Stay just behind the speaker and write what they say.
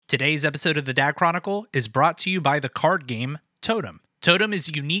Today's episode of the Dad Chronicle is brought to you by the card game Totem. Totem is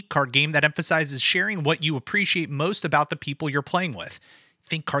a unique card game that emphasizes sharing what you appreciate most about the people you're playing with.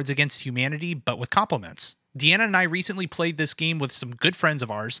 Think Cards Against Humanity, but with compliments. Deanna and I recently played this game with some good friends of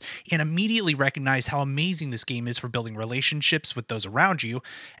ours and immediately recognized how amazing this game is for building relationships with those around you,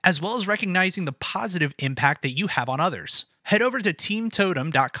 as well as recognizing the positive impact that you have on others. Head over to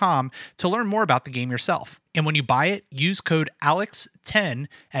teamtotem.com to learn more about the game yourself. And when you buy it, use code ALEX10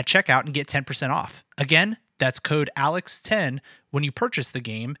 at checkout and get 10% off. Again, that's code ALEX10 when you purchase the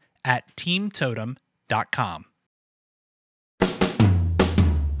game at teamtotem.com.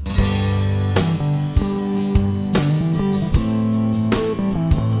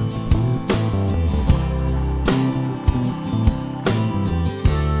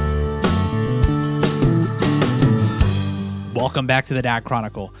 Welcome back to the Dad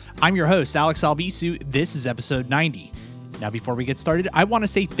Chronicle. I'm your host, Alex Albisu. This is episode 90. Now, before we get started, I want to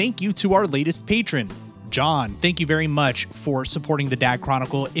say thank you to our latest patron, John. Thank you very much for supporting the Dad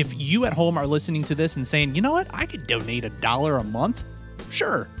Chronicle. If you at home are listening to this and saying, you know what, I could donate $1 a month.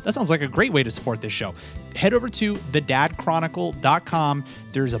 Sure, that sounds like a great way to support this show. Head over to thedadchronicle.com.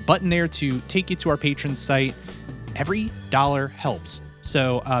 There's a button there to take you to our patron site. Every dollar helps.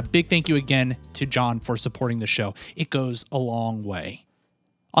 So big thank you again to John for supporting the show. It goes a long way.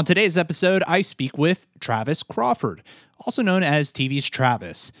 On today's episode, I speak with Travis Crawford, also known as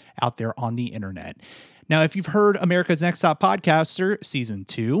TVsTravis, out there on the internet. Now, if you've heard America's Next Top Podcaster Season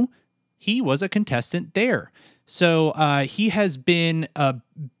 2, he was a contestant there. So he has been a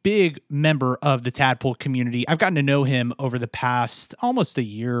big member of the Tadpole community. I've gotten to know him over the past almost a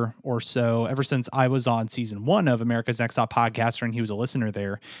year or so, ever since I was on Season 1 of America's Next Top Podcaster and he was a listener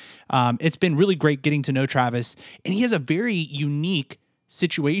there. It's been really great getting to know Travis, and he has a very unique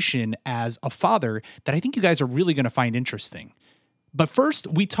situation as a father that I think you guys are really going to find interesting. But first,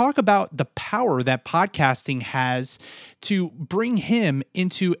 we talk about the power that podcasting has to bring him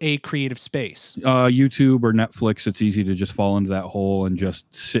into a creative space. YouTube or Netflix, it's easy to just fall into that hole and just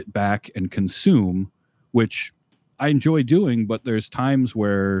sit back and consume, which I enjoy doing. But there's times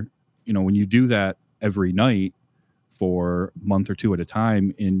where, you know, when you do that every night for a month or two at a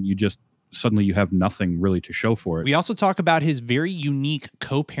time, and you just suddenly you have nothing really to show for it. We also talk about his very unique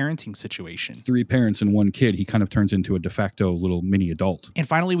co-parenting situation. 3 parents and 1 kid. He kind of turns into a de facto little mini adult. And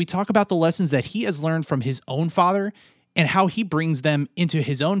finally, we talk about the lessons that he has learned from his own father and how he brings them into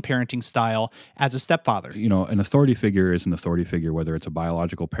his own parenting style as a stepfather. You know, an authority figure is an authority figure, whether it's a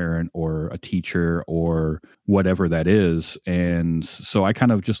biological parent or a teacher or whatever that is. And so I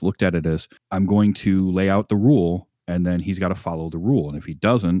kind of just looked at it as I'm going to lay out the rule and then he's got to follow the rule. And if he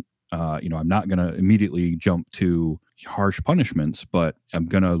doesn't, I'm not going to immediately jump to harsh punishments, but I'm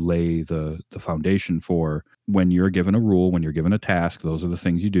going to lay the foundation for when you're given a rule, when you're given a task, those are the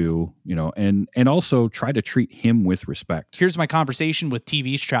things you do, you know, and also try to treat him with respect. Here's my conversation with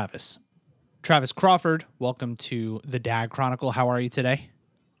TVsTravis. Travis Crawford, welcome to the Dad Chronicle. How are you today?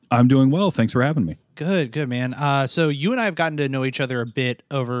 I'm doing well. Thanks for having me. Good, man. So you and I have gotten to know each other a bit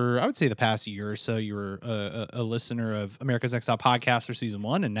over, I would say, the past year or so. You were a listener of America's Next Top Podcaster Season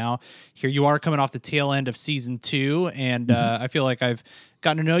 1, and now here you are coming off the tail end of Season 2, and I feel like I've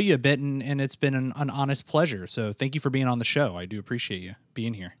gotten to know you a bit, and it's been an honest pleasure. So thank you for being on the show. I do appreciate you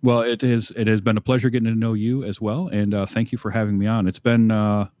being here. Well, it has been a pleasure getting to know you as well, and thank you for having me on. It's been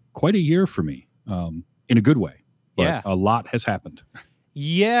quite a year for me, in a good way, but a lot has happened.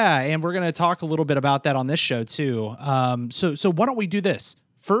 Yeah, and we're going to talk a little bit about that on this show, too. So why don't we do this?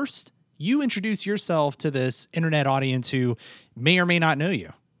 First, you introduce yourself to this internet audience who may or may not know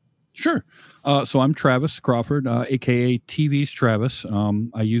you. Sure. So I'm Travis Crawford, a.k.a.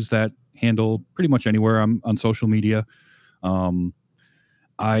 TVsTravis. I use that handle pretty much anywhere I'm on social media.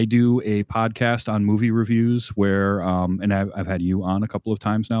 I do a podcast on movie reviews where, and I've had you on a couple of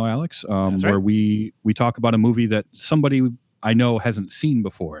times now, Alex, That's right. where we talk about a movie that somebody I know hasn't seen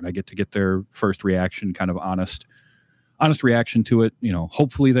before, and I get to get their first reaction, kind of honest reaction to it. You know,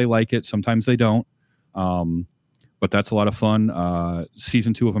 hopefully they like it. Sometimes they don't. But that's a lot of fun.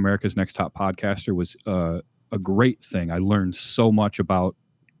 Season 2 of America's Next Top Podcaster was a great thing. I learned so much about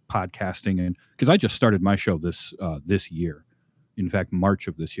podcasting, and because I just started my show this year. In fact, March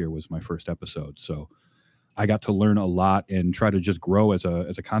of this year was my first episode. So I got to learn a lot and try to just grow as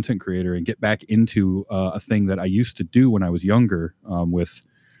a content creator and get back into a thing that I used to do when I was younger with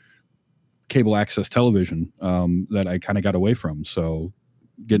cable access television that I kind of got away from. So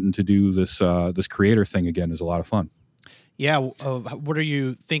getting to do this creator thing again is a lot of fun. Yeah. What are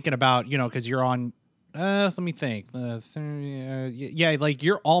you thinking about? You know, because you're on. Let me think. Like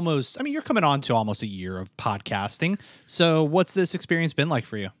you're almost. I mean, you're coming on to almost a year of podcasting. So, what's this experience been like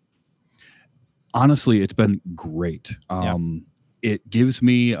for you? Honestly, it's been great. Yeah. It gives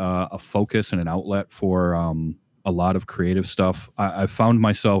me a focus and an outlet for a lot of creative stuff. I've found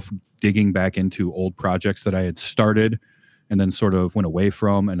myself digging back into old projects that I had started and then sort of went away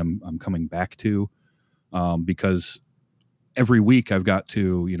from, and I'm coming back to, because every week I've got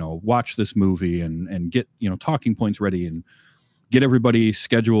to, watch this movie and get, talking points ready and get everybody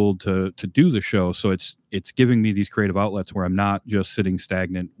scheduled to do the show. So it's giving me these creative outlets where I'm not just sitting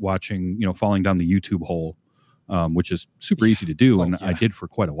stagnant watching, falling down the YouTube hole, which is super easy to do. And I did for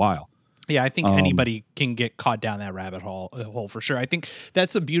quite a while. Yeah, I think anybody can get caught down that rabbit hole for sure. I think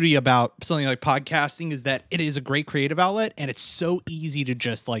that's the beauty about something like podcasting is that it is a great creative outlet and it's so easy to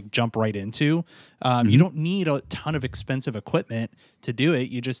just like jump right into. You don't need a ton of expensive equipment to do it.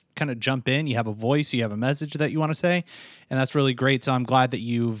 You just kind of jump in. You have a voice, you have a message that you want to say, and that's really great. So I'm glad that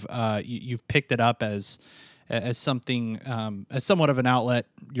you've picked it up as something as somewhat of an outlet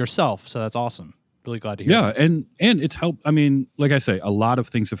yourself. So that's awesome. Really glad to hear that. And it's helped. I mean, like I say, a lot of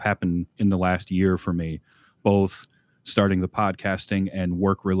things have happened in the last year for me, both starting the podcasting and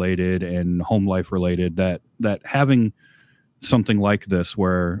work related and home life related, that having something like this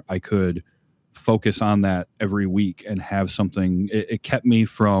where I could focus on that every week and have something, it kept me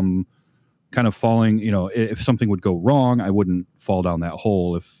from kind of falling, if something would go wrong, I wouldn't fall down that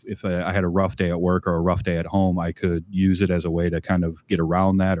hole. If I had a rough day at work or a rough day at home, I could use it as a way to kind of get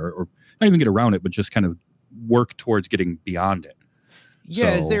around that, or not even get around it, but just kind of work towards getting beyond it.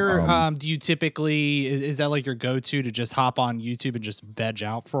 Yeah. So, is there, do you typically, is that like your go-to to just hop on YouTube and just veg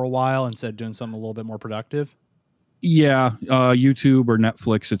out for a while instead of doing something a little bit more productive? Yeah. YouTube or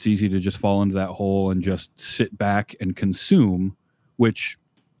Netflix, it's easy to just fall into that hole and just sit back and consume, which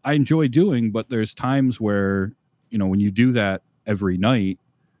I enjoy doing, but there's times where, when you do that every night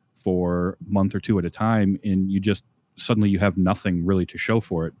for a month or two at a time, and you just suddenly you have nothing really to show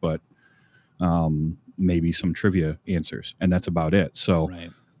for it, but maybe some trivia answers, and that's about it. So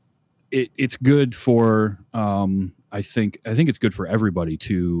right. It's good for, I think it's good for everybody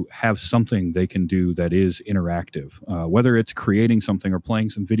to have something they can do that is interactive, whether it's creating something or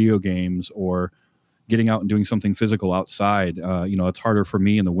playing some video games or getting out and doing something physical outside. It's harder for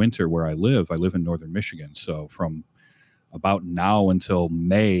me in the winter where I live. I live in northern Michigan. So from about now until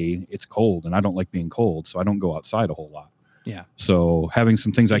May, it's cold, and I don't like being cold. So I don't go outside a whole lot. Yeah. So having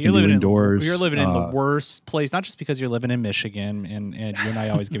some things I can do indoors. You're living in the worst place, not just because you're living in Michigan, and you and I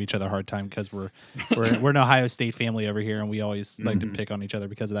always give each other a hard time because we're an Ohio State family over here, and we always like to pick on each other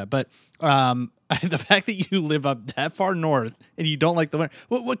because of that. But the fact that you live up that far north and you don't like the winter,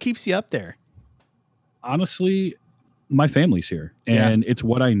 what keeps you up there? Honestly, my family's here, and it's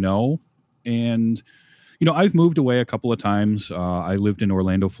what I know. And I've moved away a couple of times. I lived in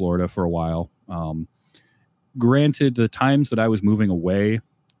Orlando, Florida for a while. Granted, the times that I was moving away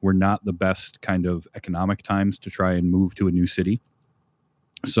were not the best kind of economic times to try and move to a new city.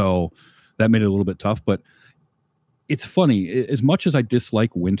 So that made it a little bit tough. But it's funny, as much as I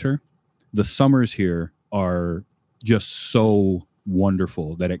dislike winter, the summers here are just so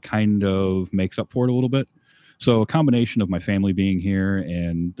wonderful that it kind of makes up for it a little bit. So a combination of my family being here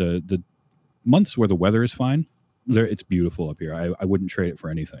and the months where the weather is fine, it's beautiful up here. I wouldn't trade it for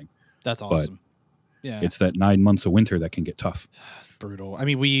anything. That's awesome. But it's that 9 months of winter that can get tough. It's brutal. I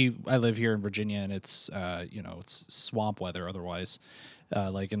mean, I live here in Virginia, and it's it's swamp weather otherwise.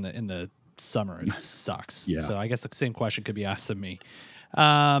 Like in the summer, it sucks. Yeah. So I guess the same question could be asked of me.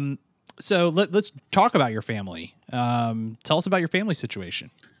 So let's talk about your family. Tell us about your family situation.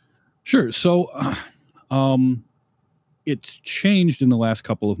 Sure. So, it's changed in the last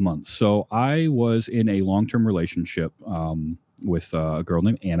couple of months. So I was in a long-term relationship with a girl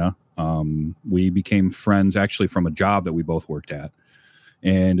named Anna. We became friends actually from a job that we both worked at.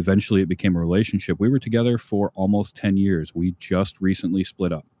 And eventually it became a relationship. We were together for almost 10 years. We just recently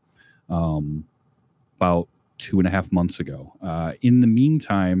split up about 2.5 months ago. In the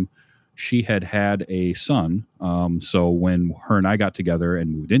meantime, she had a son. So when her and I got together and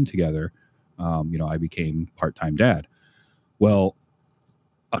moved in together, I became part-time dad. Well,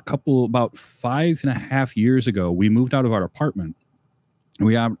 about 5.5 years ago, we moved out of our apartment.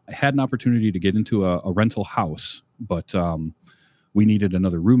 We had an opportunity to get into a rental house, but we needed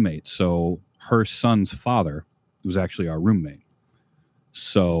another roommate. So her son's father was actually our roommate.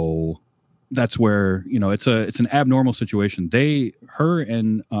 So that's where, it's an abnormal situation. Her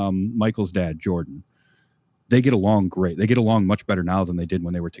and Michael's dad, Jordan, they get along great. They get along much better now than they did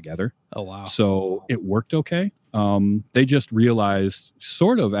when they were together. Oh, wow. So it worked okay. They just realized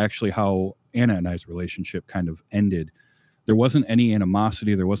sort of actually how Anna and I's relationship kind of ended. There wasn't any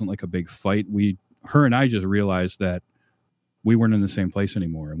animosity. There wasn't like a big fight. Her and I just realized that we weren't in the same place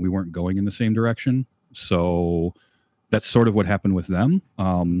anymore, and we weren't going in the same direction. So that's sort of what happened with them.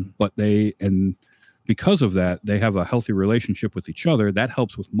 But because of that, they have a healthy relationship with each other. That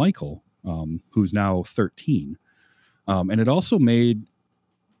helps with Michael, who's now 13. And it also made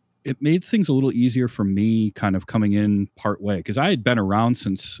things a little easier for me kind of coming in part way, because I had been around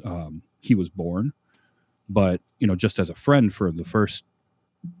since he was born, but, just as a friend for the first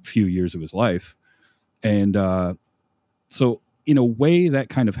few years of his life. And so in a way that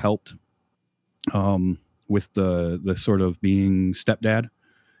kind of helped with the sort of being stepdad.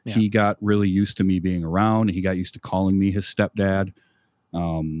 Yeah. He got really used to me being around. He got used to calling me his stepdad.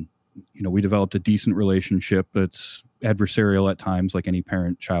 We developed a decent relationship. It's adversarial at times, like any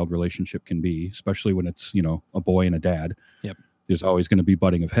parent-child relationship can be, especially when it's, a boy and a dad. Yep. There's always going to be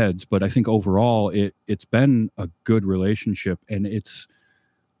butting of heads. But I think overall it's been a good relationship. And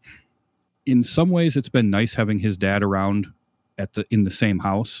in some ways it's been nice having his dad around in the same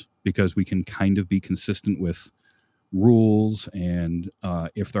house, because we can kind of be consistent with rules and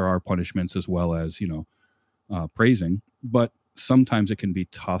if there are punishments, as well as, praising. But sometimes it can be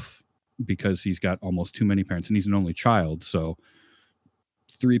tough because he's got almost too many parents, and he's an only child. So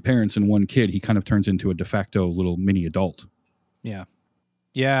 3 parents and 1 kid, he kind of turns into a de facto little mini adult. Yeah.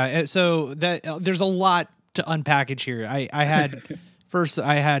 Yeah. So there's a lot to unpackage here. I had first,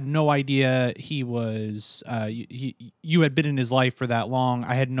 I had no idea he was, you had been in his life for that long.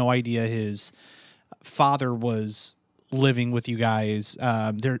 I had no idea his father was living with you guys.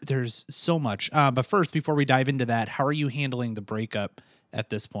 There's so much. But first, before we dive into that, how are you handling the breakup at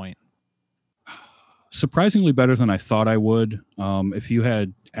this point? Surprisingly better than I thought I would. If you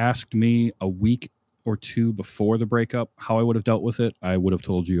had asked me a week or 2 before the breakup how I would have dealt with it, I would have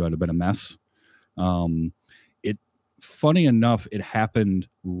told you I'd have been a mess. Funny enough, it happened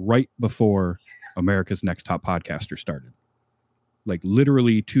right before America's Next Top Podcaster started. Like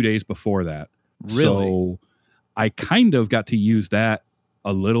literally 2 days before that. Really? So I kind of got to use that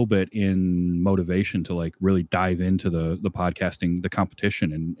a little bit in motivation to like really dive into the podcasting, the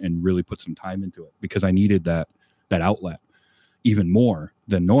competition, and really put some time into it, because I needed that outlet even more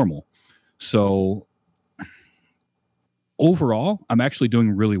than normal. So overall, I'm actually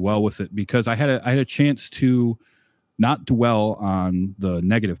doing really well with it, because I had a chance to not dwell on the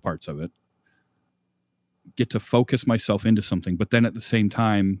negative parts of it, get to focus myself into something, but then at the same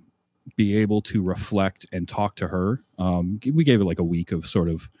time be able to reflect and talk to her. We gave it like a week of sort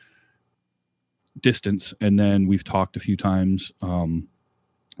of distance, and then we've talked a few times.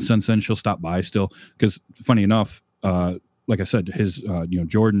 Since then, she'll stop by still, because funny enough, like I said, his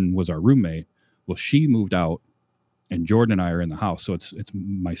Jordan was our roommate. Well, she moved out, and Jordan and I are in the house, so it's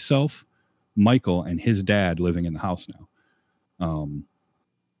myself, Michael, and his dad living in the house now.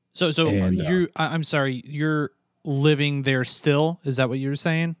 I'm sorry, you're living there still? Is that what you were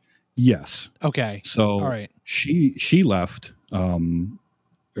saying? Yes. Okay. So all right. She left, or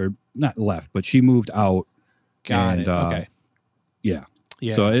not left, but she moved out. Got it. Okay. Yeah.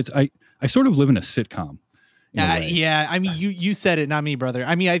 So I sort of live in a sitcom. Yeah. I mean, you said it, not me, brother.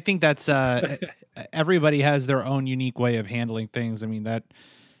 I mean, I think that's everybody has their own unique way of handling things. I mean, that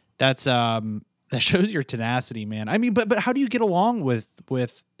shows your tenacity, man. I mean, but how do you get along with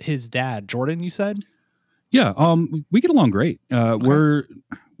his dad, Jordan, you said? Yeah. We get along great. Okay.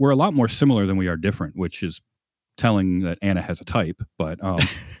 We're a lot more similar than we are different, which is telling that Anna has a type, but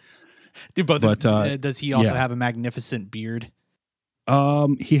does he also have a magnificent beard?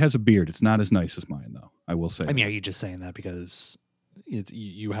 He has a beard. It's not as nice as mine, though, I will say. I mean, are you just saying that because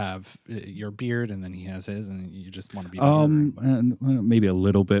you have your beard and then he has his, and you just want to be bigger? Maybe a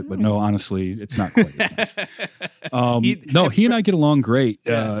little bit, but no, honestly, it's not quite as nice. He and I get along great.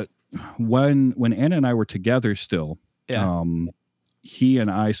 Yeah. When Anna and I were together still, he and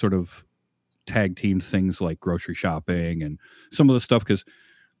I sort of tag teamed things like grocery shopping and some of the stuff, because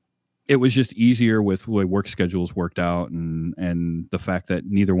it was just easier with the way work schedules worked out, and the fact that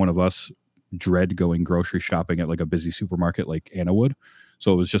neither one of us dread going grocery shopping at like a busy supermarket like Anna would.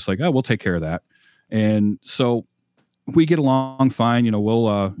 So it was just like, we'll take care of that. And so we get along fine.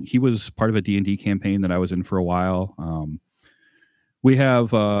 He was part of a D&D campaign that I was in for a while. We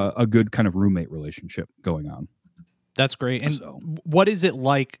have a good kind of roommate relationship going on. That's great. And what is it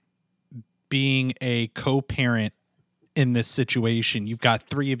like being a co-parent in this situation? You've got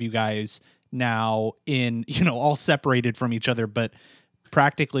 3 of you guys now in, all separated from each other, but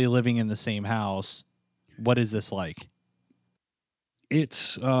practically living in the same house. What is this like?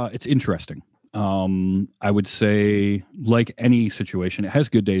 It's interesting. I would say, like any situation, it has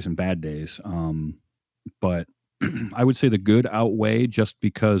good days and bad days. But I would say the good outweigh, just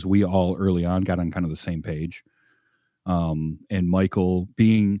because we all early on got on kind of the same page. And Michael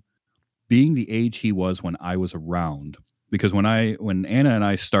being the age he was when I was around, because when Anna and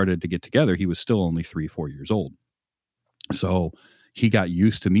I started to get together, he was still only 3-4 years old. So he got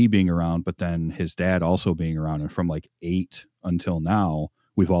used to me being around, but then his dad also being around. And from like 8 until now,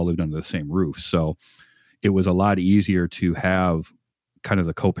 we've all lived under the same roof. So it was a lot easier to have kind of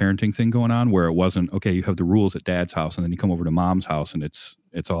the co-parenting thing going on, where it wasn't, okay, you have the rules at dad's house and then you come over to mom's house and it's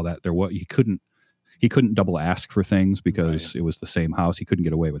all that. He couldn't double ask for things because It was the same house. He couldn't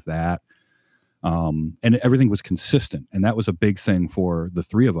get away with that. And everything was consistent. And that was a big thing for the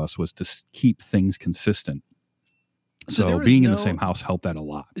three of us, was to keep things consistent. So being in the same house helped that a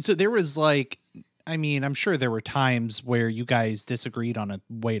lot. So there was like, I mean, I'm sure there were times where you guys disagreed on a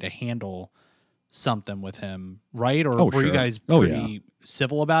way to handle something with him, right? Or were you guys pretty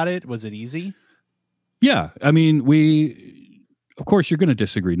civil about it? Was it easy? Yeah. I mean, of course, you're going to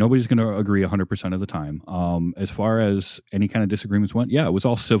disagree. Nobody's going to agree 100% of the time. As far as any kind of disagreements went, it was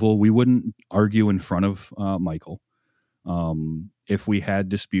all civil. We wouldn't argue in front of Michael. If we had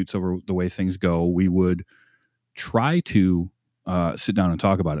disputes over the way things go, we would try to sit down and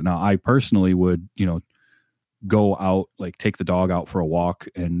talk about it. Now, I personally would, go out, like take the dog out for a walk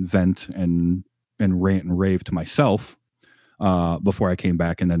and vent and rant and rave to myself before I came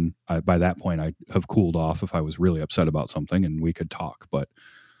back. And then by that point, I have cooled off if I was really upset about something and we could talk. But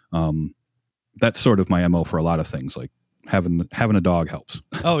that's sort of my MO for a lot of things. Like having a dog helps.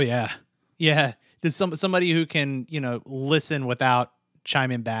 Oh, yeah. Yeah. There's somebody who can, listen without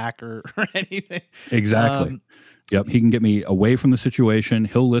chiming back or anything. Exactly. Yep. He can get me away from the situation.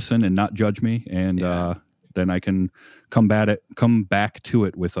 He'll listen and not judge me. And then I can come back to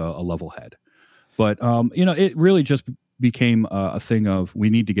it with a level head. But, it really just became a thing of, we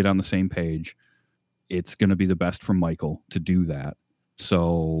need to get on the same page. It's going to be the best for Michael to do that.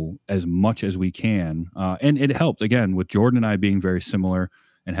 So as much as we can, and it helped, again, with Jordan and I being very similar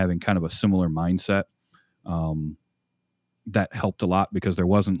and having kind of a similar mindset, that helped a lot, because there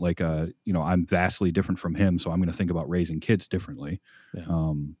wasn't like I'm vastly different from him, so I'm going to think about raising kids differently.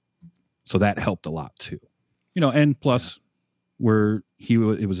 Yeah. So that helped a lot too, and plus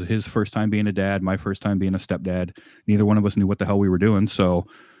it was his first time being a dad, my first time being a stepdad. Neither one of us knew what the hell we were doing. So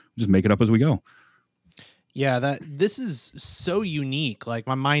just make it up as we go. Yeah, this is so unique. Like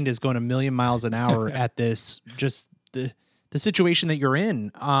my mind is going a million miles an hour at this, just the situation that you're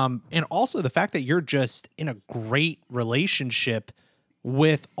in. And also the fact that you're just in a great relationship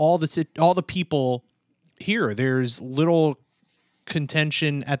with all the people here. There's little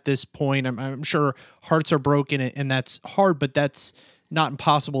contention at this point. I'm sure hearts are broken and that's hard, but that's not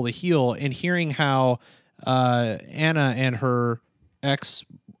impossible to heal. And hearing how Anna and her ex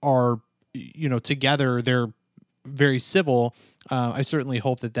are, together, they're very civil. I certainly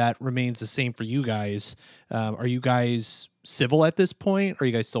hope that remains the same for you guys. Are you guys civil at this point? Or are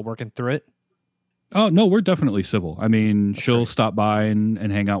you guys still working through it? Oh, no, we're definitely civil. I mean, she'll stop by and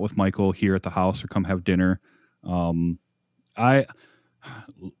hang out with Michael here at the house or come have dinner.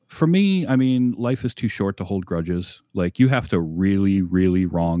 For me, I mean, life is too short to hold grudges. Like, you have to really, really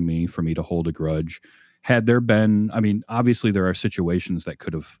wrong me for me to hold a grudge. Had there been, I mean, obviously there are situations that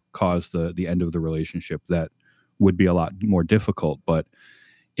could have caused the end of the relationship that would be a lot more difficult, but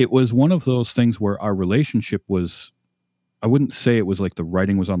it was one of those things where our relationship was, I wouldn't say it was like the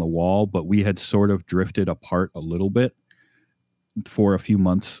writing was on the wall, but we had sort of drifted apart a little bit for a few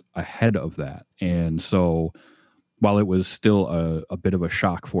months ahead of that. And so while it was still a bit of a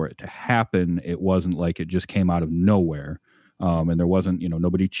shock for it to happen, it wasn't like it just came out of nowhere. And there wasn't,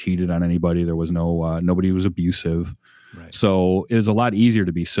 nobody cheated on anybody. There was nobody was abusive. Right. So it was a lot easier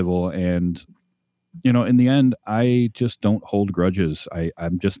to be civil. And, in the end, I just don't hold grudges.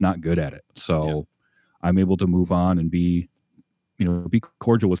 I'm just not good at it. So I'm able to move on and be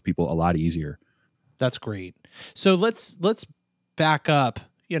cordial with people a lot easier. That's great. So let's back up.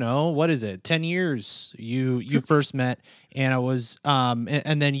 What is it? 10 years you first met, and I was,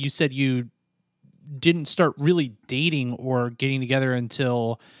 and then you said you didn't start really dating or getting together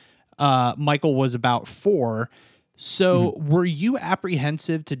until Michael was about 4. So were you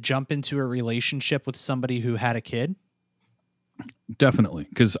apprehensive to jump into a relationship with somebody who had a kid? Definitely,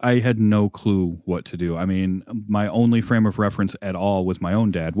 because I had no clue what to do. I mean, my only frame of reference at all was my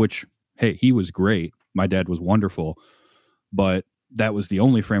own dad, which, hey, he was great. My dad was wonderful, but that was the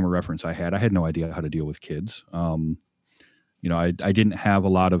only frame of reference I had. I had no idea how to deal with kids. I didn't have a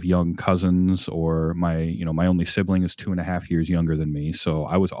lot of young cousins, or my only sibling is 2.5 years younger than me. So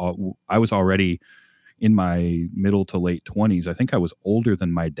I was already in my middle to late 20s. I think I was older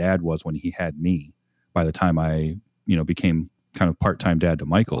than my dad was when he had me by the time I, became kind of part-time dad to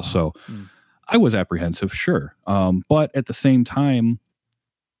Michael. Wow. So I was apprehensive, sure. But at the same time,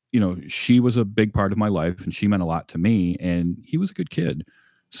 she was a big part of my life and she meant a lot to me, and he was a good kid.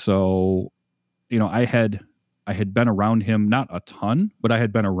 So, I had been around him, not a ton, but I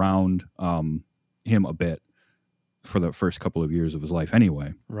had been around him a bit for the first couple of years of his life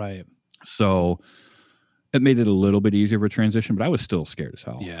anyway. Right. So it made it a little bit easier of a transition, but I was still scared as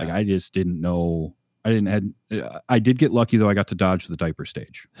hell. Yeah. Like, I just didn't know. I did get lucky though. I got to dodge the diaper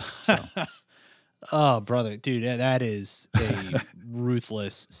stage. So. Oh, brother, dude, that is a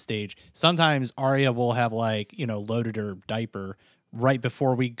ruthless stage. Sometimes Arya will have loaded her diaper right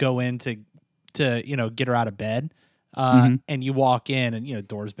before we go in to get her out of bed. And you walk in and,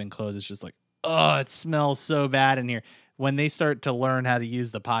 door's been closed. It's just like, oh, it smells so bad in here. When they start to learn how to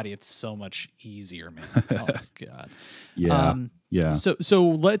use the potty, it's so much easier, man. Oh my God. Yeah. Yeah. So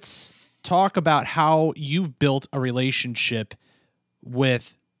let's talk about how you've built a relationship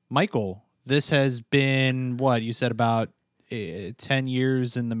with Michael. This has been what you said about 10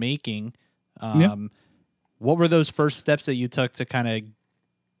 years in the making. What were those first steps that you took to kind of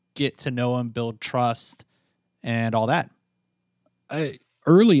get to know him, build trust, and all that?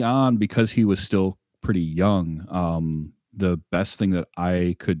 Early on, because he was still pretty young, the best thing that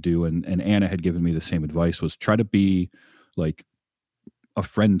I could do, and Anna had given me the same advice, was try to be like a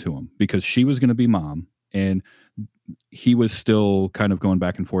friend to him, because she was going to be mom, and he was still kind of going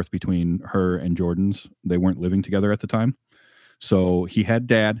back and forth between her and Jordan's. They weren't living together at the time. So he had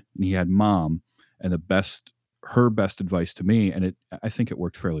dad and he had mom, and her best advice to me, and I think it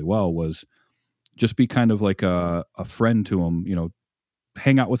worked fairly well, was just be kind of like a friend to him,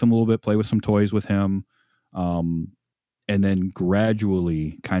 hang out with him a little bit, play with some toys with him. And then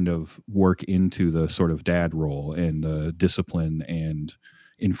gradually kind of work into the sort of dad role and the discipline and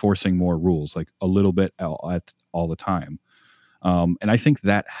enforcing more rules, like a little bit all the time. And I think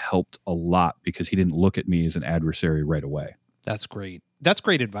that helped a lot, because he didn't look at me as an adversary right away. That's great. That's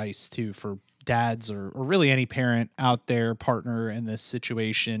great advice too for dads or really any parent out there, partner in this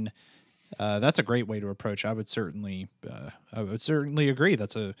situation. That's a great way to approach. I would certainly agree.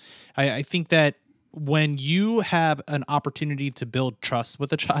 I think that when you have an opportunity to build trust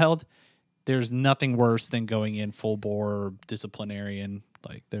with a child, there's nothing worse than going in full bore disciplinarian.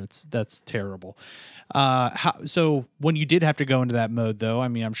 Like that's terrible. So when you did have to go into that mode, though, I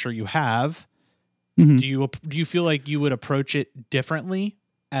mean, I'm sure you have. Mm-hmm. Do you feel like you would approach it differently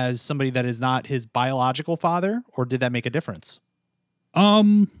as somebody that is not his biological father, or did that make a difference?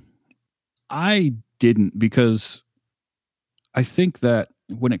 I didn't, because I think that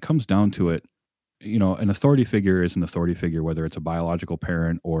when it comes down to it, an authority figure is an authority figure, whether it's a biological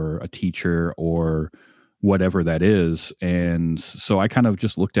parent or a teacher or whatever that is. And so I kind of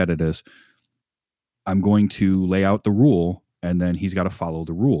just looked at it as, I'm going to lay out the rule, and then he's got to follow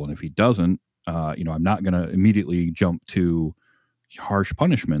the rule. And if he doesn't, I'm not going to immediately jump to harsh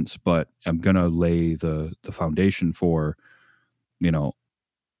punishments, but I'm going to lay the foundation for,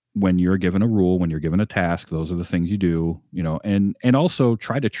 when you're given a rule, when you're given a task, those are the things you do, and also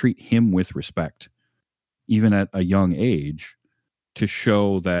try to treat him with respect, even at a young age, to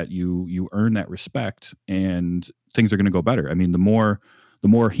show that you earn that respect and things are going to go better. I mean, the more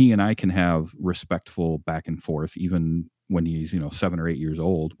he and I can have respectful back and forth, even when he's, 7 or 8 years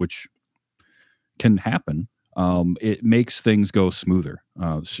old, which can happen, it makes things go smoother.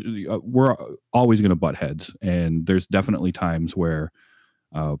 We're always going to butt heads, and there's definitely times where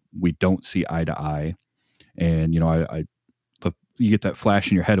we don't see eye to eye. And, you get that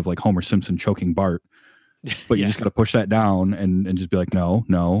flash in your head of like Homer Simpson choking Bart, but you just got to push that down and just be like,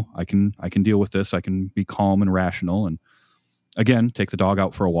 no, I can deal with this. I can be calm and rational. And again, take the dog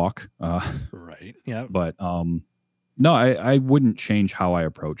out for a walk. Right. Yeah. But, no, I wouldn't change how I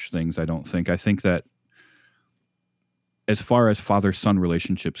approach things. I don't think. I think that as far as father-son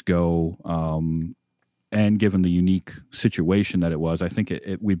relationships go, and given the unique situation that it was, I think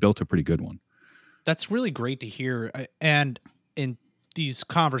we built a pretty good one. That's really great to hear. And in these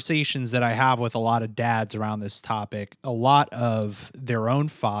conversations that I have with a lot of dads around this topic, a lot of their own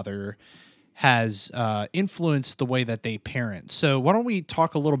father has influenced the way that they parent. So why don't we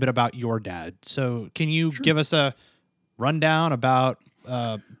talk a little bit about your dad? So can you give us a rundown about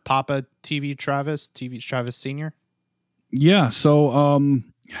Papa TVsTravis Sr.? Yeah. So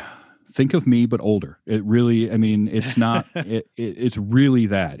think of me, but older. It really, I mean, it's not, it's really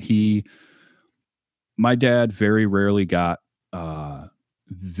that. My dad very rarely got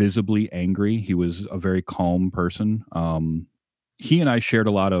visibly angry. He was a very calm person. He and I shared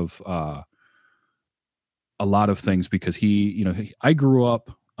a lot of things, because I grew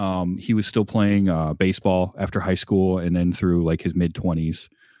up, he was still playing baseball after high school and then through like his mid-20s.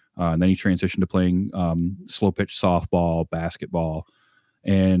 And then he transitioned to playing slow pitch softball, basketball.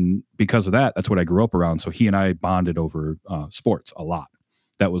 And because of that, that's what I grew up around. So he and I bonded over sports a lot.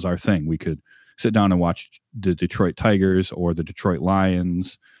 That was our thing. We could sit down and watch the Detroit Tigers or the Detroit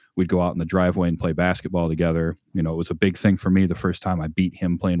Lions. We'd go out in the driveway and play basketball together. You know, it was a big thing for me the first time I beat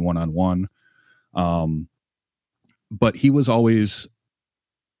him playing one-on-one. But he was always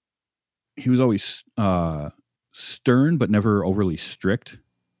stern, but never overly strict,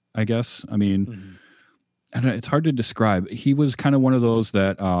 I guess. I mean, and it's hard to describe. He was kind of one of those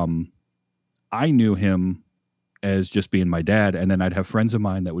that I knew him as just being my dad, and then I'd have friends of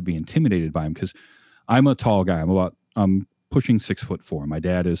mine that would be intimidated by him because I'm a tall guy. I'm pushing 6'4". My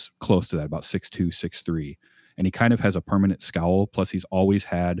dad is close to that, about 6'2", 6'3", and he kind of has a permanent scowl. Plus, he's always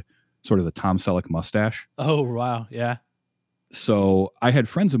had sort of the Tom Selleck mustache. Oh wow, yeah. So I had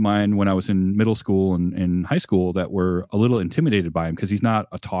friends of mine when I was in middle school and in high school that were a little intimidated by him because he's not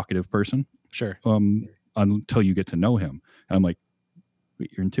a talkative person. Sure. Until you get to know him. And I'm like,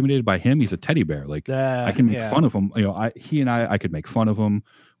 wait, you're intimidated by him? He's a teddy bear. Like I can make fun of him. You know, I could make fun of him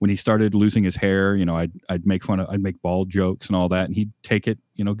when he started losing his hair. You know, I'd make bald jokes and all that. And he'd take it,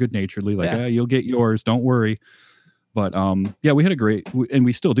 you know, good naturedly, like, you'll get yours. Don't worry. But we had and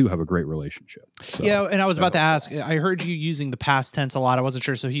we still do have a great relationship. So, yeah. And I was about to ask, I heard you using the past tense a lot. I wasn't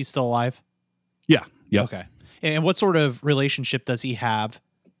sure. So he's still alive? Yeah. Yeah. Okay. And what sort of relationship does he have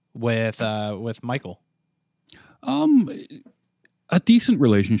with Michael? A decent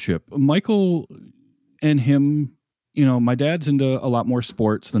relationship. Michael and him, you know, my dad's into a lot more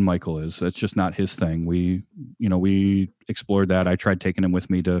sports than Michael is. That's just not his thing. We explored that. I tried taking him with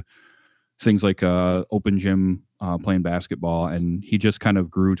me to things like open gym, playing basketball, and he just kind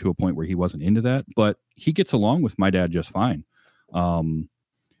of grew to a point where he wasn't into that, but he gets along with my dad just fine. Would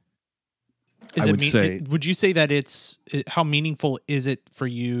you say that how meaningful is it for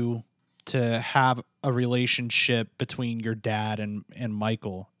you to have a relationship between your dad and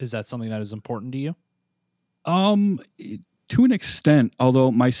Michael? Is that something that is important to you? To an extent,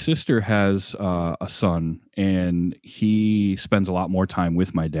 although my sister has a son and he spends a lot more time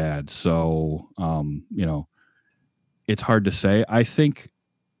with my dad. So, you know, it's hard to say. I think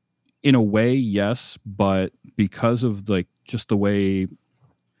in a way, yes, but because of like just the way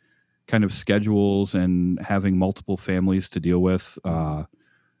kind of schedules and having multiple families to deal with,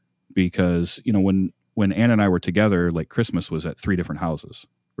 because, you know, when Anna and I were together, like Christmas was at 3 different houses,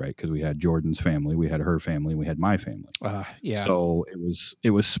 right? Because we had Jordan's family, we had her family, we had my family. Yeah. So it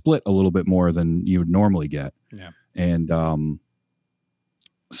was split a little bit more than you would normally get. Yeah. And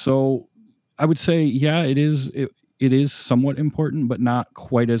so I would say, yeah, it is somewhat important, but not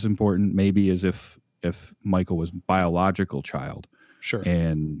quite as important maybe as if Michael was biological child. Sure.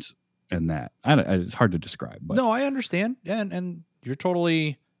 And that it's hard to describe. But no, I understand, and you're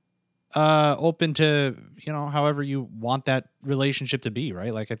totally open to, you know, however you want that relationship to be,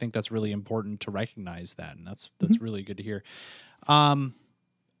 right? Like I think that's really important to recognize that, and that's really good to hear.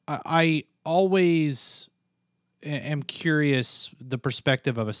 I always am curious the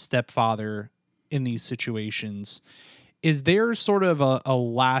perspective of a stepfather in these situations. Is there sort of a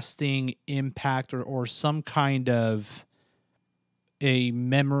lasting impact or some kind of a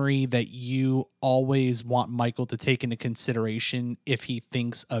memory that you always want Michael to take into consideration if he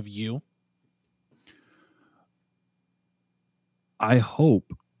thinks of you? I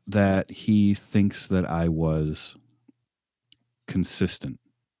hope that he thinks that I was consistent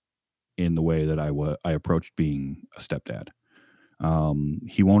in the way that I approached being a stepdad.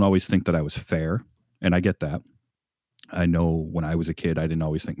 He won't always think that I was fair, and I get that. I know when I was a kid, I didn't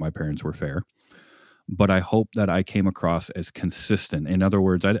always think my parents were fair. But I hope that I came across as consistent. In other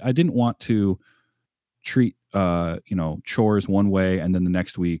words, I didn't want to treat chores one way and then the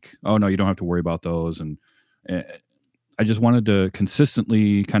next week, oh no, you don't have to worry about those. And I just wanted to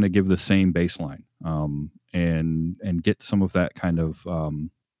consistently kind of give the same baseline, and get some of that kind of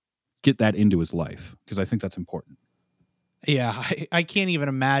get that into his life, because I think that's important. Yeah, I can't even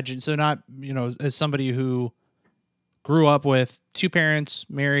imagine. So not, you know, as somebody who grew up with 2 parents,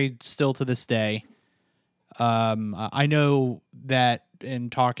 married still to this day, I know that in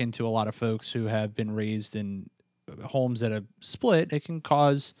talking to a lot of folks who have been raised in homes that have split, it can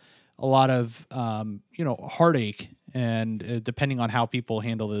cause a lot of, heartache, and depending on how people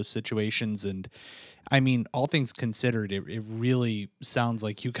handle those situations. And I mean, all things considered, it really sounds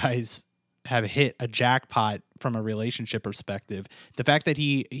like you guys have hit a jackpot from a relationship perspective. The fact that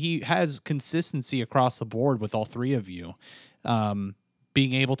he has consistency across the board with all 3 of you,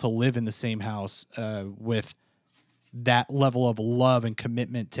 being able to live in the same house with that level of love and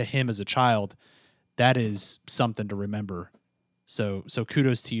commitment to him as a child, that is something to remember. So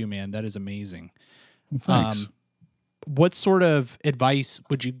kudos to you, man. That is amazing. Well, thanks. What sort of advice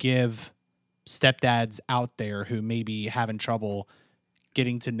would you give stepdads out there who may be having trouble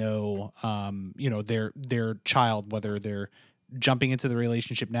getting to know, their child, whether they're jumping into the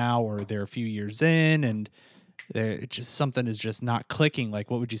relationship now or they're a few years in and it's just something is just not clicking?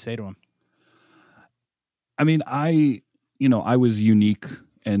 Like, what would you say to them? I mean, I was unique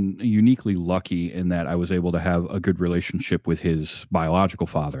and uniquely lucky in that I was able to have a good relationship with his biological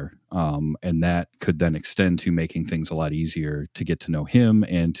father. And that could then extend to making things a lot easier to get to know him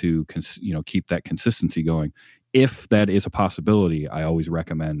and to, keep that consistency going. If that is a possibility, I always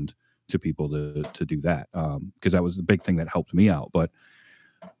recommend to people to do that. Because that was the big thing that helped me out. But,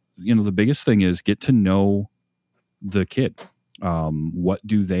 the biggest thing is get to know the kid. What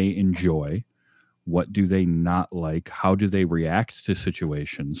do they enjoy? What do they not like? How do they react to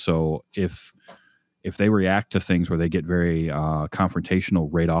situations? So if they react to things where they get very confrontational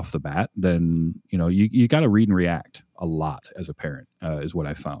right off the bat, then you got to read and react a lot as a parent, is what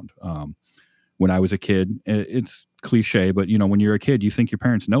I found. When I was a kid, it's cliche, but when you're a kid, you think your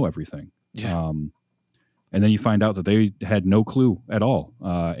parents know everything. Yeah. And then you find out that they had no clue at all.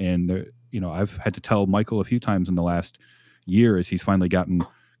 And I've had to tell Michael a few times in the last year, as he's finally gotten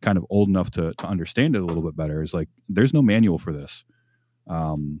kind of old enough to understand it a little bit better, is like, there's no manual for this.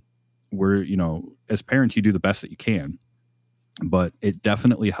 We're, as parents, you do the best that you can, but it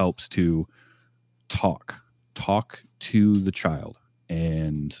definitely helps to talk to the child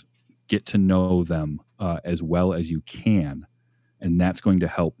and get to know them as well as you can. And that's going to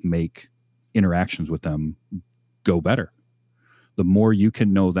help make interactions with them go better. The more you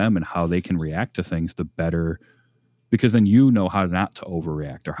can know them and how they can react to things, the better, because then how not to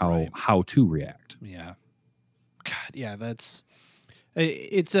overreact or how to react. Yeah. God, yeah,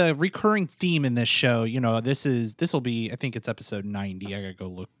 it's a recurring theme in this show. This will be, I think it's episode 90. I gotta go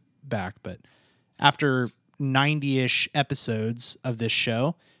look back, but after 90-ish episodes of this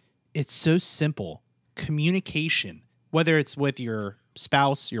show, it's so simple. Communication, whether it's with your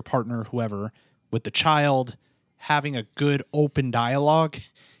spouse, your partner, whoever, with the child, having a good open dialogue,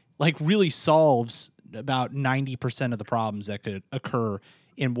 like, really solves about 90% of the problems that could occur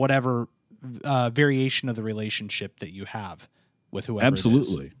in whatever variation of the relationship that you have with whoever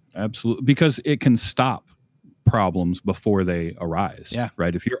Absolutely. it is. Absolutely. Because it can stop problems before they arise. Yeah.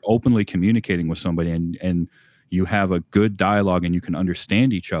 Right. If you're openly communicating with somebody and you have a good dialogue and you can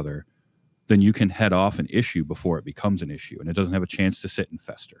understand each other, then you can head off an issue before it becomes an issue and it doesn't have a chance to sit and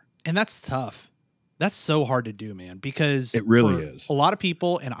fester. And that's tough. That's so hard to do, man, because it really is. A lot of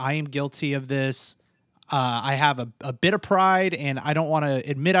people, and I am guilty of this, I have a bit of pride and I don't want to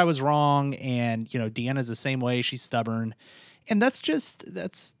admit I was wrong. And, Deanna's the same way. She's stubborn. And that's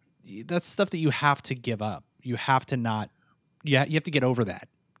stuff that you have to give up. You have to not, you have to get over that,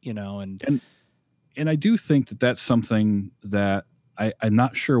 and I do think that that's something that I'm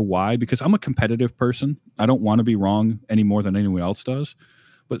not sure why, because I'm a competitive person. I don't want to be wrong any more than anyone else does.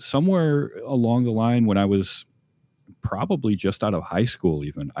 But somewhere along the line, when I was probably just out of high school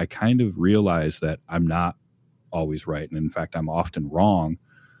even, I kind of realized that I'm not always right. And in fact, I'm often wrong.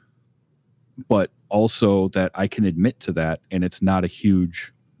 But also that I can admit to that, and it's not a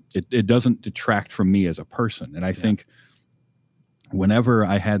huge, it doesn't detract from me as a person. And I think whenever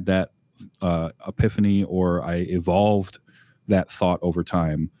I had that epiphany, or I evolved that thought over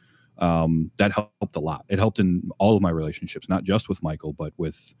time, that helped a lot. It helped in all of my relationships, not just with Michael, but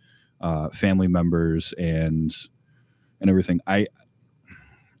with family members and everything. I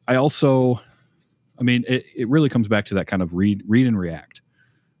also, it really comes back to that kind of read and react.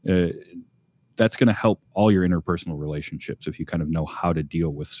 That's going to help all your interpersonal relationships if you kind of know how to deal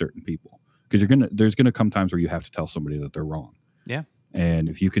with certain people, because there's going to come times where you have to tell somebody that they're wrong. Yeah. And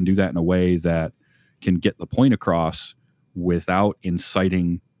if you can do that in a way that can get the point across without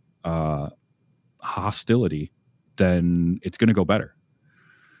inciting hostility, then it's going to go better.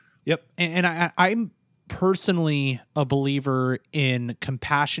 Yep. And I'm personally a believer in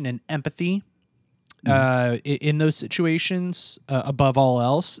compassion and empathy in those situations above all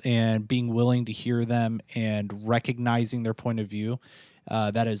else, and being willing to hear them and recognizing their point of view.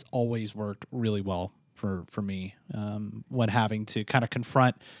 That has always worked really well for me when having to kind of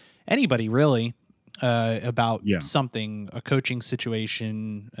confront anybody really about something, a coaching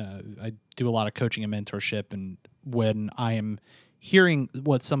situation. I do a lot of coaching and mentorship, and when I am hearing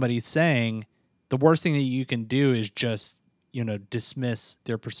what somebody's saying, the worst thing that you can do is just, dismiss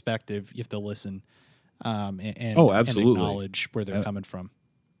their perspective. You have to listen and acknowledge where they're coming from.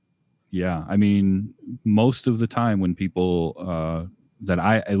 Yeah. Most of the time when people that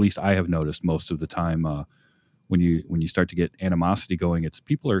I have noticed most of the time when you start to get animosity going, it's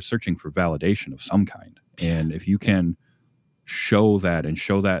people are searching for validation of some kind. And if you can show that and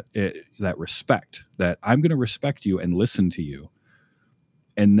show that that respect, that I'm going to respect you and listen to you,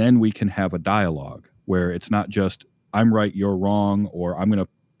 and then we can have a dialogue where it's not just I'm right, you're wrong, or I'm going to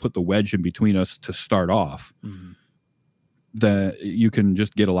put the wedge in between us to start off. Mm-hmm. That you can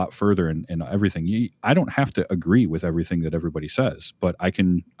just get a lot further in everything. I don't have to agree with everything that everybody says, but I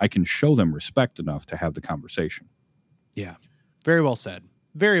can show them respect enough to have the conversation. Yeah. Very well said.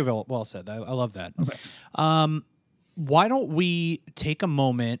 Very well said. I love that. Okay. Why don't we take a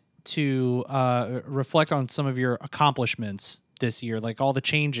moment to reflect on some of your accomplishments this year, like all the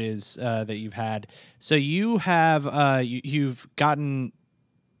changes that you've had. So you have you've gotten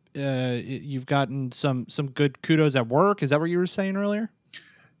some good kudos at work. Is that what you were saying earlier?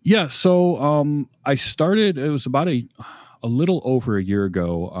 Yeah. So I started. It was about a little over a year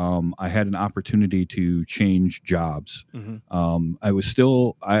ago. I had an opportunity to change jobs. Mm-hmm. I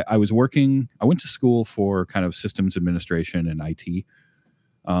was working. I went to school for kind of systems administration and IT.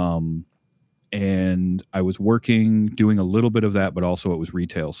 And I was working, doing a little bit of that, but also it was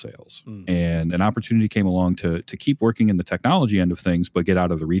retail sales. Mm. And an opportunity came along to keep working in the technology end of things, but get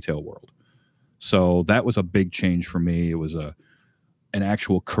out of the retail world. So that was a big change for me. It was an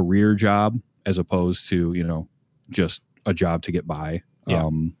actual career job as opposed to, just a job to get by. Yeah.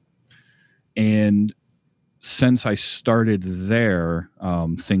 And since I started there,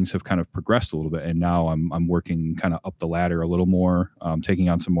 things have kind of progressed a little bit, and now I'm working kind of up the ladder a little more, taking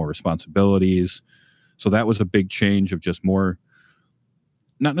on some more responsibilities. So that was a big change of just more,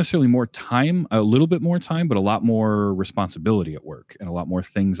 not necessarily more time, a little bit more time, but a lot more responsibility at work and a lot more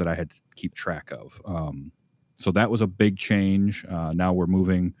things that I had to keep track of. So that was a big change. Now we're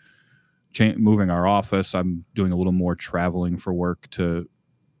moving our office. I'm doing a little more traveling for work to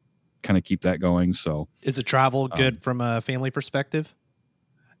kind of keep that going. So is the travel good from a family perspective?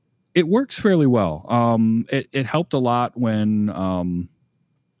 It works fairly well. It helped a lot when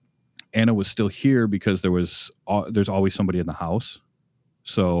Anna was still here because there's always somebody in the house.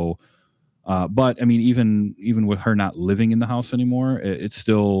 So, but I mean, even with her not living in the house anymore, it's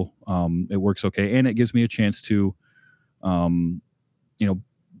still it works okay, and it gives me a chance to,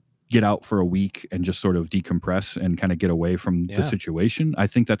 get out for a week and just sort of decompress and kind of get away from the situation. I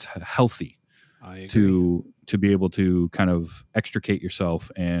think that's healthy. I agree. To be able to kind of extricate yourself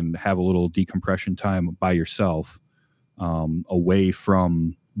and have a little decompression time by yourself, away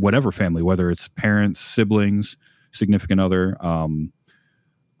from whatever family, whether it's parents, siblings, significant other. I'm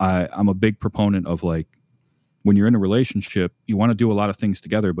a big proponent of, like, when you're in a relationship, you want to do a lot of things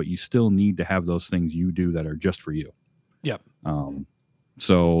together, but you still need to have those things you do that are just for you. Yep.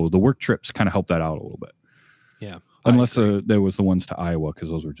 So the work trips kind of help that out a little bit. Yeah. Unless there was the ones to Iowa, because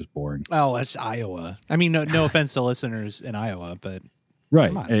those were just boring. Oh, that's Iowa. I mean, no offense to listeners in Iowa, but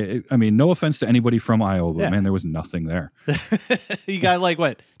right. I mean, no offense to anybody from Iowa, but man, there was nothing there. You got like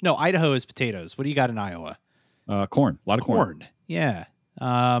what? No, Idaho is potatoes. What do you got in Iowa? Corn. A lot of corn. Yeah.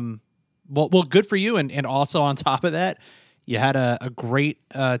 Well, good for you, and also on top of that, you had a great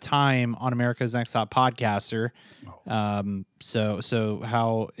time on America's Next Top Podcaster. So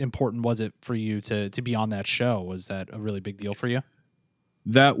how important was it for you to be on that show? Was that a really big deal for you?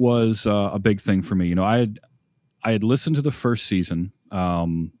 That was a big thing for me. I had listened to the first season,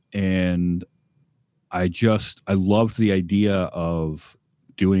 and I loved the idea of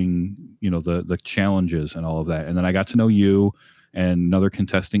doing, the challenges and all of that. And then I got to know you and another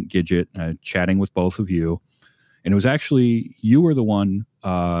contestant, Gidget, chatting with both of you. And it was actually, you were the one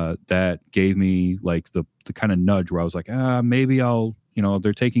that gave me like the kind of nudge where I was like, maybe I'll,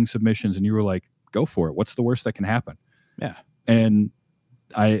 they're taking submissions, and you were like, go for it. What's the worst that can happen? Yeah. And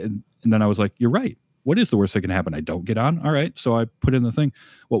then I was like, you're right. What is the worst that can happen? I don't get on. All right. So I put in the thing.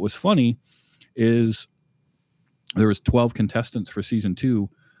 What was funny is there was 12 contestants for season 2.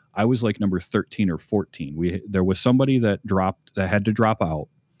 I was like number 13 or 14. There was somebody that had to drop out.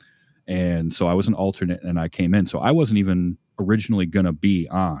 And so I was an alternate, and I came in. So I wasn't even originally going to be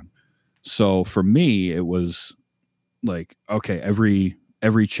on. So for me, it was like, okay, every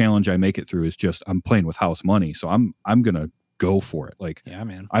challenge I make it through is just, I'm playing with house money. So I'm going to go for it. Like, yeah,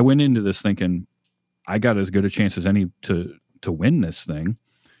 man. I went into this thinking I got as good a chance as any to win this thing,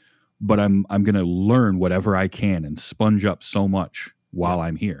 but I'm going to learn whatever I can and sponge up so much while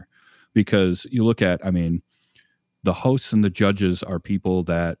I'm here. Because you look at, the hosts and the judges are people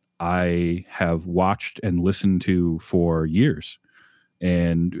that I have watched and listened to for years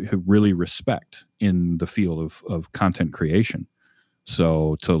and really respect in the field of content creation.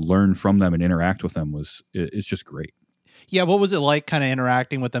 So to learn from them and interact with them it's just great. Yeah, what was it like kind of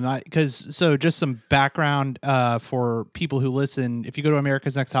interacting with them? Because so just some background for people who listen. If you go to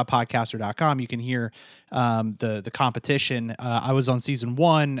americasnexttopodcaster.com, you can hear the competition. I was on season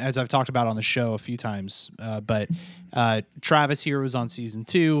 1, as I've talked about on the show a few times, but Travis here was on season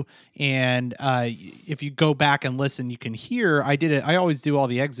 2. And if you go back and listen, you can hear I did it. I always do all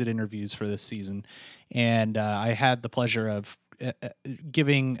the exit interviews for this season, and I had the pleasure of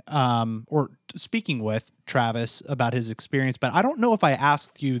giving or speaking with Travis about his experience, but I don't know if I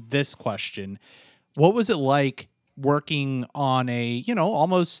asked you this question. What was it like working on a,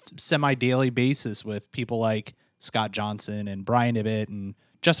 almost semi-daily basis with people like Scott Johnson and Brian Ibbett and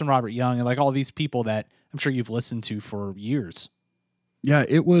Justin Robert Young and like all these people that I'm sure you've listened to for years? Yeah,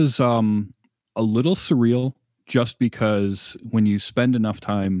 it was a little surreal just because when you spend enough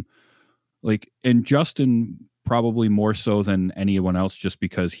time, like, and Justin probably more so than anyone else, just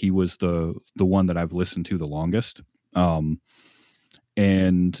because he was the one that I've listened to the longest. And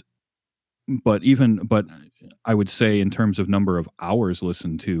but I would say in terms of number of hours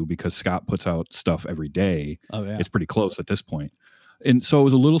listened to, because Scott puts out stuff every day, Oh yeah. it's pretty close at this point. And so it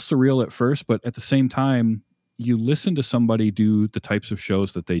was a little surreal at first, but at the same time, you listen to somebody do the types of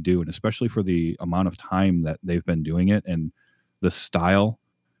shows that they do, and especially for the amount of time that they've been doing it and the style,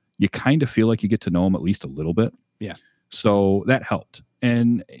 you kind of feel like you get to know them at least a little bit. Yeah. So that helped.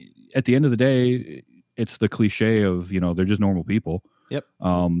 And at the end of the day, it's the cliche of, they're just normal people. Yep.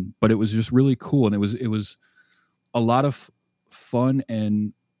 But it was just really cool. And it was a lot of fun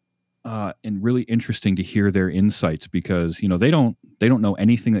and really interesting to hear their insights, because, they don't know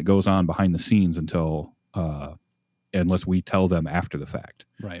anything that goes on behind the scenes until, unless we tell them after the fact.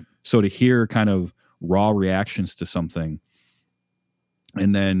 Right. So to hear kind of raw reactions to something,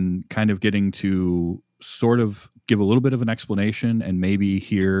 and then kind of getting to sort of give a little bit of an explanation and maybe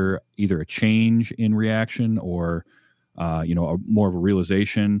hear either a change in reaction or, more of a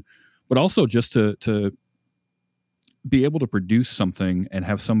realization, but also just to be able to produce something and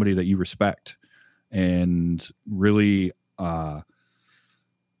have somebody that you respect and really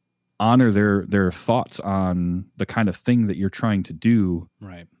honor their thoughts on the kind of thing that you're trying to do.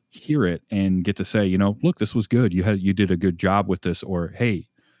 Right. Hear it and get to say, look, this was good. You did a good job with this, or, hey,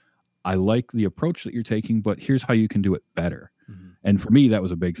 I like the approach that you're taking, but here's how you can do it better. Mm-hmm. And for me, that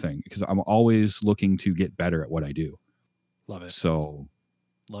was a big thing, because I'm always looking to get better at what I do. Love it. So,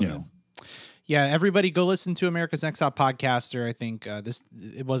 Love it. Yeah, everybody go listen to America's Next Top Podcaster. I think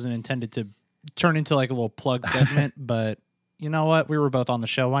it wasn't intended to turn into like a little plug segment, but you know what? We were both on the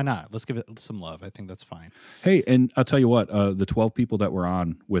show. Why not? Let's give it some love. I think that's fine. Hey, and I'll tell you what, the 12 people that were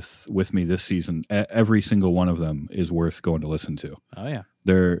on with me this season, every single one of them is worth going to listen to. Oh yeah.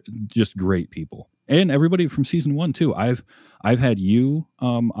 They're just great people. And everybody from season 1 too. I've had you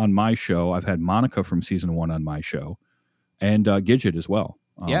on my show. I've had Monica from season 1 on my show, and Gidget as well.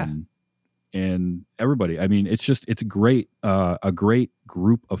 Yeah. And everybody. I mean, it's great. A great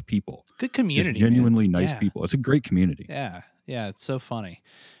group of people. Good community. Just genuinely nice people. It's a great community. Yeah. Yeah. It's so funny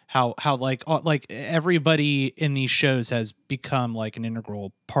how like everybody in these shows has become like an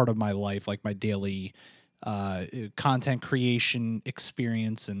integral part of my life, like my daily content creation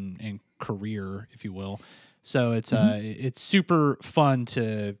experience and career, if you will. So it's super fun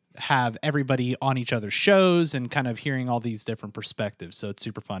to have everybody on each other's shows and kind of hearing all these different perspectives. So it's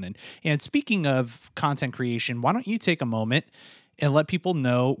super fun. And speaking of content creation, why don't you take a moment and let people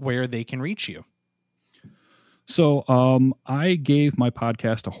know where they can reach you? So I gave my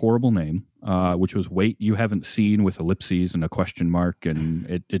podcast a horrible name, which was Wait You Haven't Seen, with ellipses and a question mark.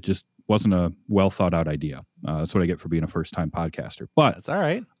 And it just wasn't a well thought out idea. That's what I get for being a first time podcaster. But that's all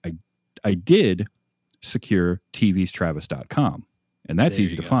right. I did secure TVsTravis.com, and that's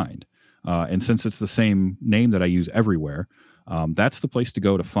easy to find. And since it's the same name that I use everywhere, that's the place to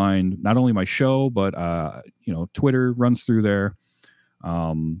go to find not only my show, but Twitter runs through there.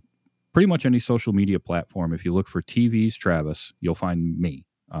 Pretty much any social media platform. If you look for TVsTravis, you'll find me.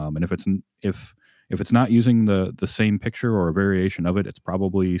 And if it's not using the same picture or a variation of it, it's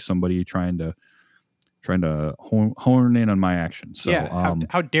probably somebody trying to horn in on my action. So yeah,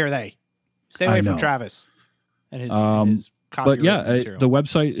 how dare they? Stay away from Travis and his copyright but yeah, material. The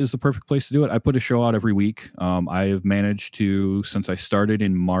website is the perfect place to do it. I put a show out every week. I have managed to, since I started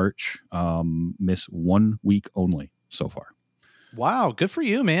in March, miss 1 week only so far. Wow, good for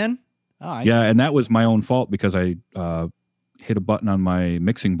you, man. And that was my own fault, because I hit a button on my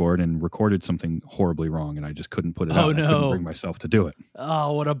mixing board and recorded something horribly wrong, and I just couldn't put it out. No. I couldn't bring myself to do it.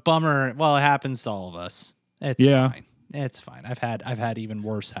 Oh, what a bummer. Well, it happens to all of us. It's fine. It's fine. I've had even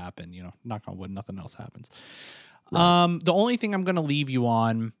worse happen, knock on wood, nothing else happens. Right. The only thing I'm going to leave you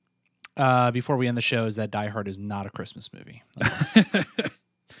on before we end the show is that Die Hard is not a Christmas movie.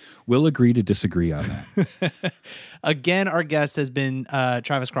 We'll agree to disagree on that. Again, our guest has been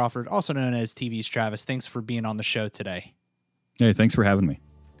Travis Crawford, also known as TVsTravis. Thanks for being on the show today. Hey, thanks for having me.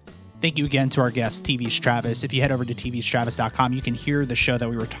 Thank you again to our guest, TVsTravis. If you head over to TVsTravis.com, you can hear the show that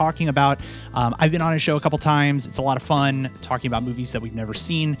we were talking about. I've been on his show a couple times. It's a lot of fun talking about movies that we've never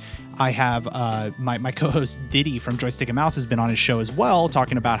seen. I have my co-host Diddy from Joystick and Mouse has been on his show as well,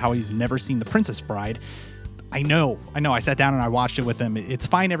 talking about how he's never seen The Princess Bride. I know. I sat down and I watched it with him. It's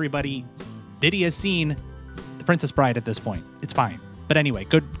fine, everybody. Diddy has seen The Princess Bride at this point. It's fine. But anyway,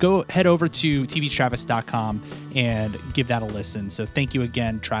 go head over to TVsTravis.com and give that a listen. So thank you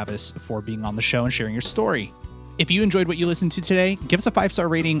again, Travis, for being on the show and sharing your story. If you enjoyed what you listened to today, give us a 5-star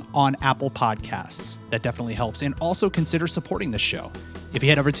rating on Apple Podcasts. That definitely helps. And also consider supporting the show. If you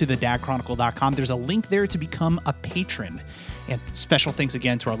head over to thedadchronicle.com, there's a link there to become a patron. And special thanks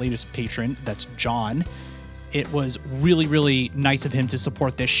again to our latest patron, that's John. It was really, really nice of him to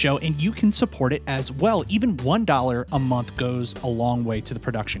support this show, and you can support it as well. Even $1 a month goes a long way to the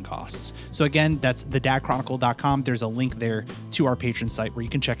production costs. So again, that's thedadchronicle.com. There's a link there to our patron site where you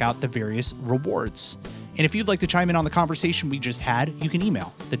can check out the various rewards. And if you'd like to chime in on the conversation we just had, you can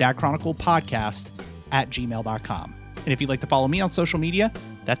email thedadchroniclepodcast@gmail.com. And if you'd like to follow me on social media,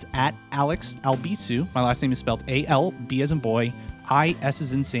 that's at Alex Albisu. My last name is spelled A-L-B as in boy, I-S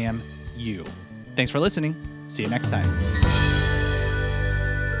as in Sam, U. Thanks for listening. See you next time.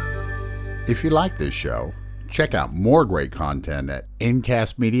 If you like this show, check out more great content at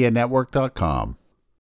incastmedianetwork.com.